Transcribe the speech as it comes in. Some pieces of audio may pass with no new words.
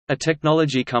A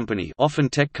technology company, often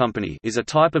tech company, is a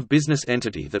type of business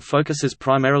entity that focuses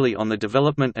primarily on the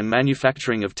development and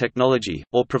manufacturing of technology,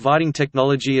 or providing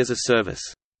technology as a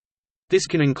service. This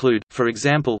can include, for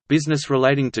example, business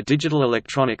relating to digital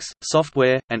electronics,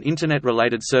 software, and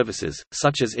Internet-related services,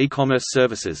 such as e-commerce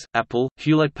services. Apple,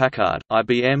 Hewlett-Packard,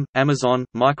 IBM, Amazon,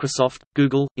 Microsoft,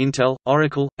 Google, Intel,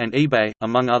 Oracle, and eBay,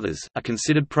 among others, are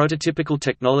considered prototypical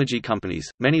technology companies.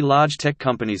 Many large tech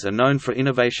companies are known for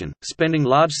innovation, spending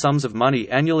large sums of money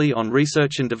annually on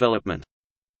research and development.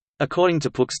 According to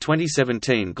PUC's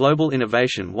 2017 Global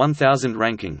Innovation 1000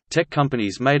 ranking, tech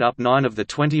companies made up 9 of the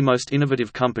 20 most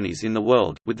innovative companies in the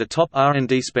world, with the top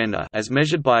R&D spender as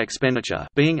measured by expenditure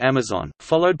being Amazon,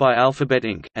 followed by Alphabet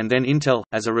Inc., and then Intel,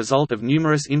 as a result of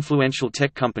numerous influential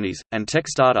tech companies and tech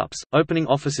startups opening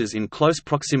offices in close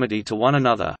proximity to one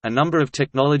another. A number of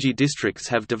technology districts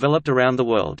have developed around the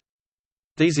world.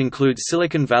 These include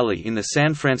Silicon Valley in the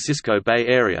San Francisco Bay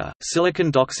Area,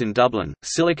 Silicon Docks in Dublin,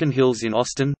 Silicon Hills in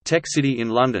Austin, Tech City in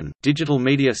London, Digital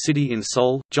Media City in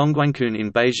Seoul, Zhongguancun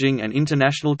in Beijing, and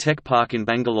International Tech Park in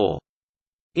Bangalore.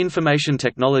 Information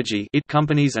technology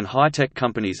companies and high-tech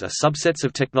companies are subsets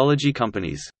of technology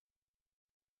companies.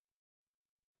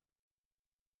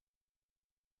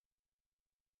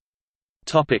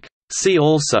 See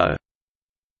also: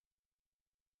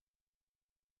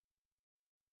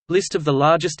 List of the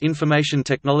largest information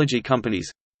technology companies.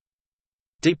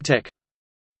 Deep Tech.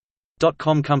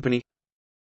 .com company.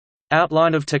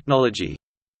 Outline of technology.